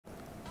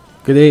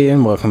Good day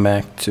and welcome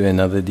back to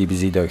another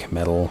Dbz Dokkan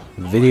Metal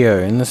video.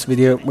 In this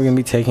video we're going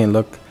to be taking a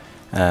look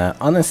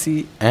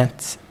honestly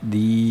at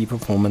the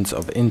performance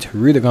of INT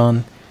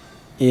Hirudegarn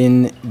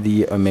in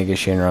the Omega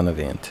Shenron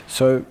event.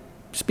 So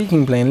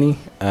speaking plainly,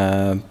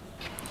 INT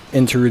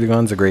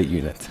Hirudegarn's a great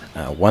unit.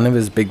 One of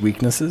his big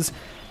weaknesses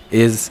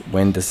is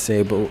when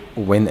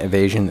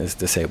evasion is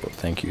disabled.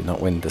 Thank you, not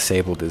when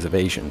disabled is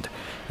evasioned.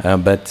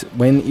 But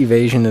when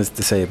evasion is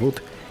disabled,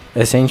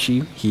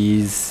 essentially,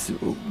 he's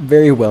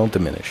very well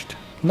diminished.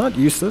 Not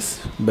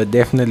useless, but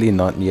definitely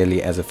not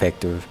nearly as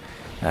effective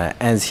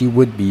as he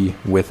would be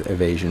with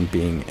evasion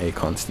being a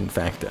constant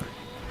factor.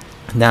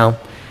 Now,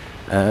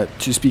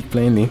 to speak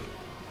plainly,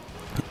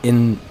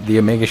 in the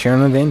Omega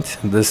Shenron event,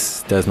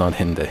 this does not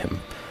hinder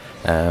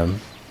him.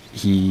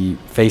 He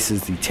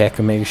faces the Tech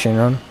Omega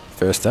Shenron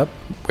first up,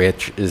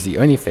 which is the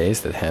only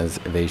phase that has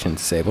evasion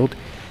disabled,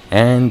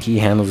 and he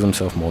handles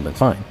himself more than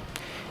fine.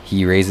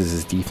 He raises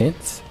his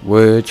defense,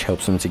 which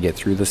helps him to get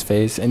through this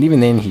phase, and even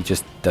then he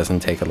just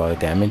doesn't take a lot of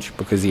damage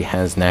because he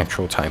has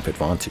natural type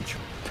advantage.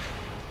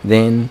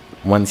 Then,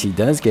 once he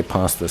does get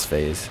past this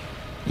phase,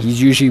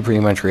 he's usually pretty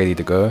much ready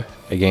to go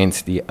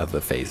against the other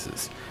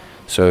phases.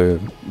 So,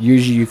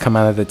 usually you come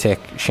out of the Tech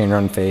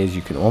Shenron phase,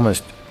 you can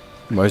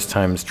most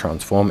times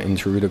transform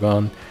into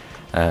Hirudegarn.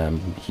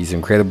 He's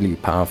incredibly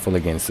powerful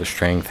against the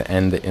strength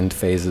and the int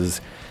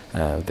phases.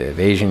 The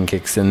evasion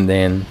kicks in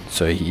then,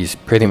 so he's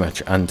pretty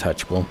much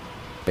untouchable,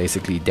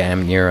 basically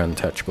damn near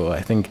untouchable. I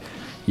think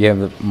you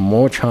have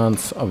more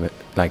chance of it,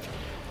 like,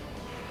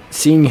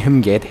 seeing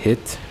him get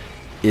hit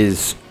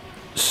is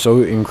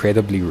so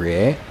incredibly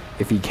rare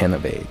if he can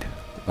evade.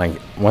 Like,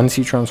 once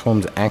he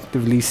transforms,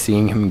 actively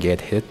seeing him get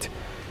hit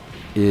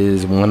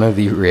is one of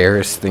the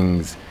rarest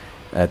things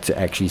to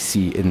actually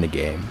see in the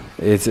game.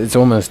 It's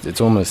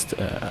almost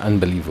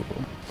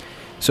unbelievable.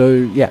 So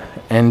yeah,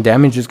 and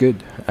damage is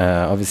good.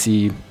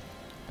 Obviously,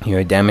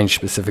 damage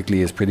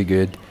specifically is pretty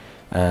good.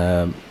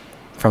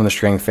 From the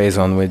strength phase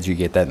onwards, you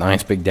get that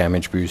nice big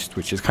damage boost,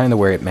 which is kind of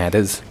where it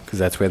matters, because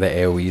that's where the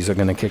AoEs are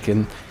going to kick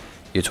in.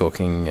 You're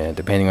talking,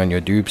 depending on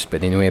your dupes,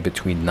 but anywhere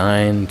between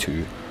 9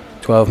 to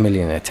 12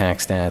 million attack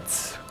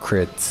stats,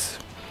 crits,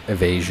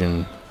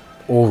 evasion,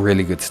 all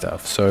really good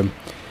stuff. So,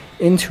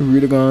 INT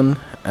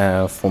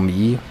Hirudegarn, for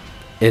me,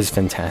 is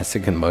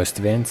fantastic in most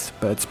events,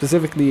 but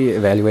specifically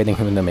evaluating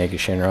him in the Omega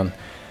Shenron,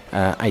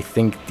 I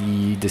think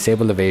the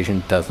disable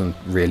evasion doesn't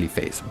really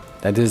phase him.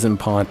 That is in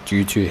part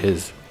due to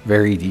his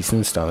very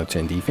decent starter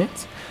turn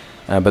defense,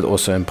 but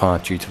also in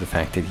part due to the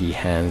fact that he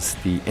has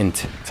the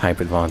int type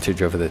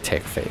advantage over the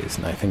tech phase,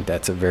 and I think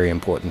that's a very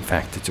important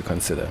factor to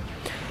consider.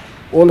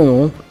 All in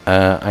all,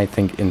 I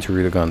think INT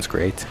Hirudegarn's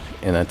great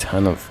in a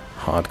ton of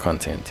hard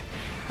content.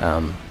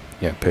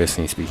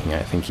 Personally speaking,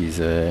 I think he's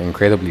an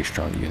incredibly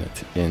strong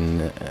unit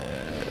in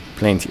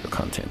plenty of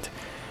content.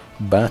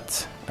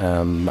 But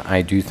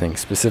I do think,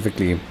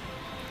 specifically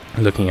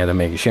looking at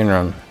Omega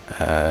Shenron,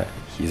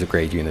 he's a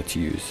great unit to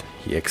use.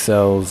 He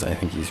excels. I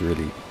think he's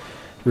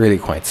really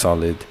quite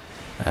solid.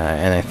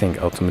 And I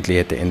think ultimately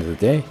at the end of the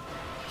day,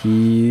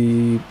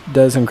 he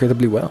does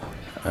incredibly well.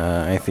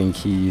 I think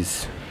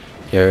he's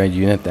a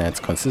unit that's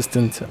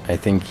consistent. I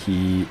think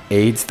he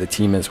aids the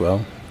team as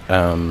well.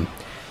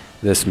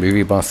 This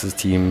movie boss's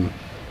team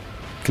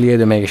cleared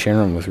Omega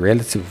Shenron with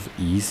relative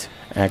ease,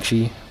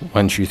 actually,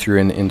 once you threw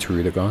in INT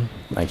Hirudegarn.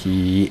 Like,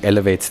 he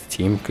elevates the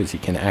team because he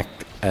can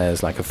act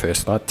as like a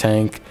first slot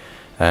tank,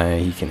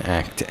 he can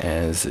act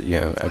as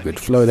a good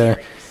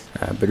floater,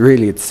 but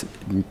really it's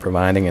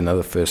providing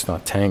another first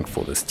slot tank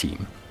for this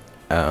team.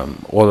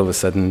 All of a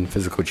sudden,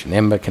 Physical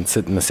Janemba can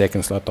sit in the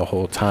second slot the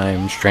whole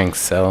time,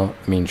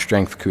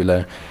 Strength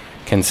Cooler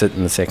can sit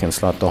in the second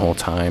slot the whole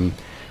time.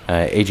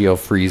 AGL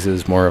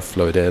freezes more a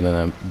floater than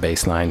a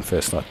baseline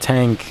first slot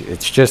tank.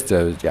 It's just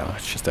a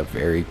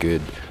very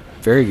good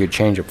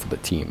change up for the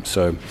team.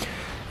 So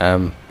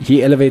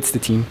he elevates the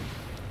team,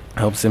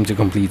 helps them to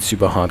complete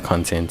super hard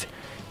content.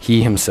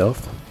 He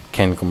himself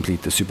can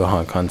complete the super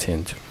hard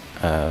content,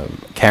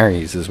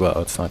 carries as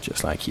well. It's not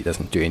just like he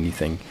doesn't do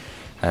anything.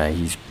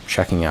 He's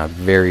chucking out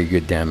very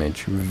good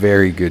damage,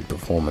 very good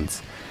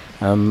performance,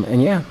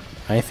 and yeah,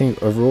 I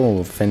think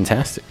overall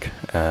fantastic.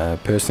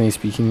 Personally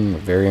speaking,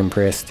 very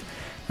impressed,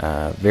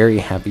 very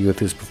happy with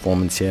his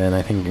performance here, and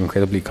I think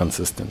incredibly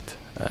consistent.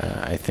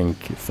 I think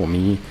for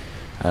me,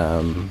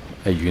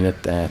 a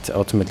unit that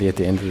ultimately at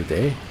the end of the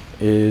day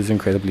is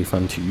incredibly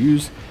fun to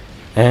use,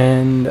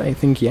 and I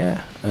think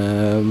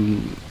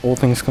all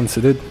things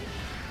considered,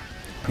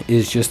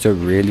 is just a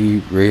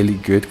really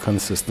good,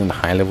 consistent,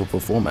 high-level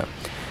performer.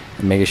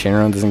 Omega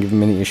Shenron doesn't give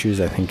him any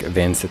issues. I think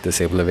events that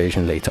disable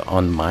evasion later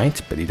on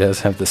might, but he does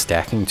have the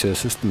stacking to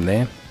assist him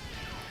there.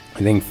 I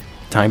think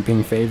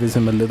typing favors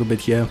him a little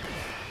bit here,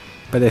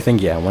 but I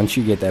think once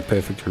you get that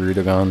perfect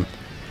Hirudegarn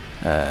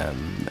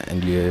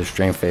and your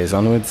strength phase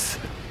onwards,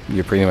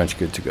 you're pretty much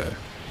good to go.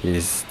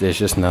 There's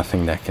just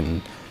nothing that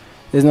can,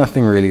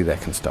 really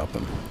that can stop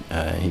him.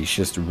 He's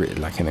just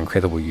like an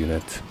incredible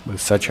unit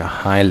with such a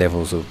high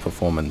levels of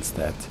performance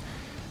that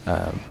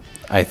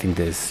I think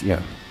there's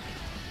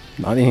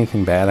not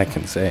anything bad I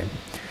can say.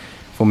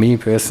 for me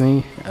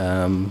personally,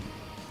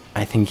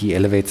 I think he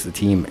elevates the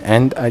team.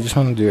 And I just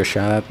want to do a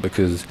shout out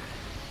because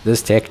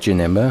this Tech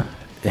Janemba,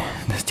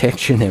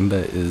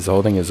 is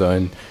holding his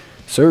own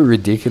so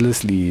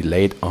ridiculously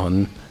late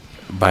on,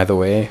 by the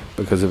way,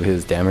 because of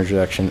his damage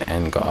reduction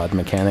and guard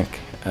mechanic.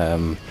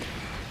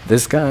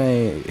 This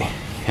guy,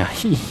 yeah,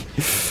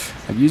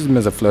 I've used him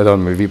as a float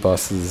on movie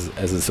bosses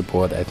as a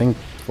support, I think,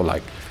 for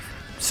like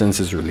since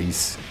his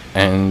release,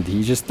 and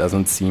he just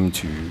doesn't seem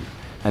to.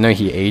 I know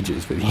he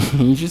ages, but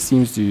he just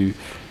seems to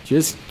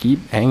just keep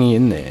hanging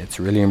in there.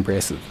 It's really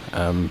impressive.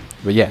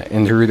 But yeah,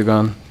 INT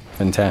Hirudegarn,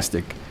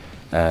 fantastic.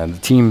 The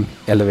team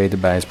elevated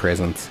by his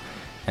presence,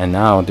 and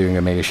now doing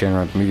Omega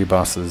Shenron movie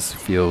bosses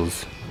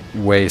feels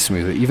way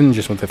smoother. Even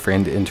just with a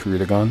friend INT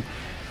Hirudegarn,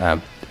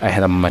 I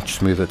had a much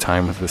smoother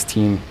time with this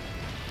team.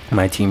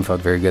 My team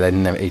felt very good. I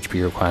didn't have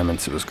HP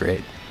requirements. It was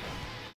great.